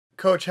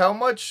Coach, how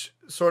much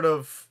sort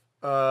of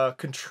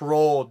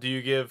control do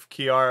you give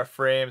Kyara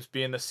Frames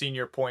being the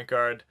senior point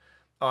guard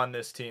on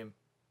this team?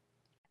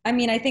 I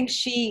mean, I think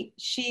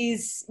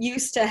she's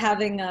used to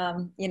having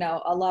a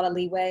lot of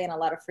leeway and a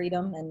lot of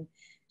freedom, and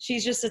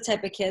she's just the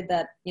type of kid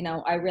that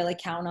I really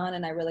count on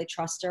and I really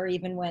trust her,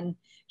 even when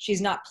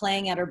she's not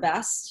playing at her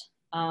best.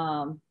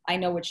 I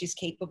know what she's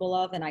capable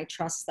of, and I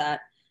trust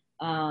that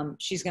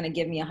she's going to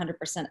give me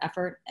 100%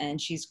 effort, and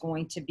she's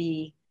going to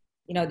be,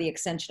 the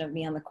extension of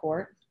me on the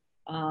court.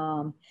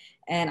 Um,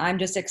 and I'm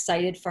just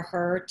excited for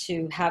her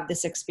to have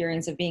this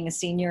experience of being a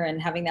senior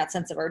and having that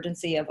sense of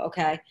urgency of,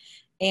 okay,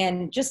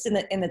 and just in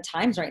the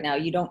times right now,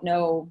 you don't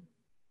know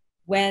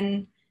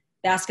when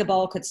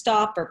basketball could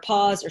stop or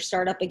pause or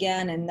start up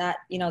again. And that,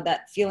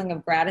 that feeling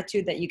of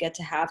gratitude that you get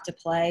to have to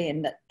play,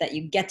 and that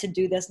you get to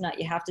do this, not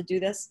you have to do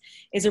this,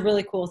 is a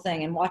really cool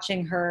thing. And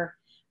watching her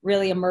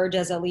really emerge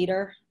as a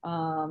leader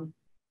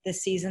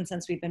this season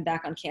since we've been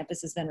back on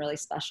campus has been really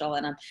special.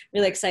 And I'm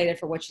really excited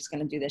for what she's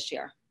going to do this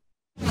year.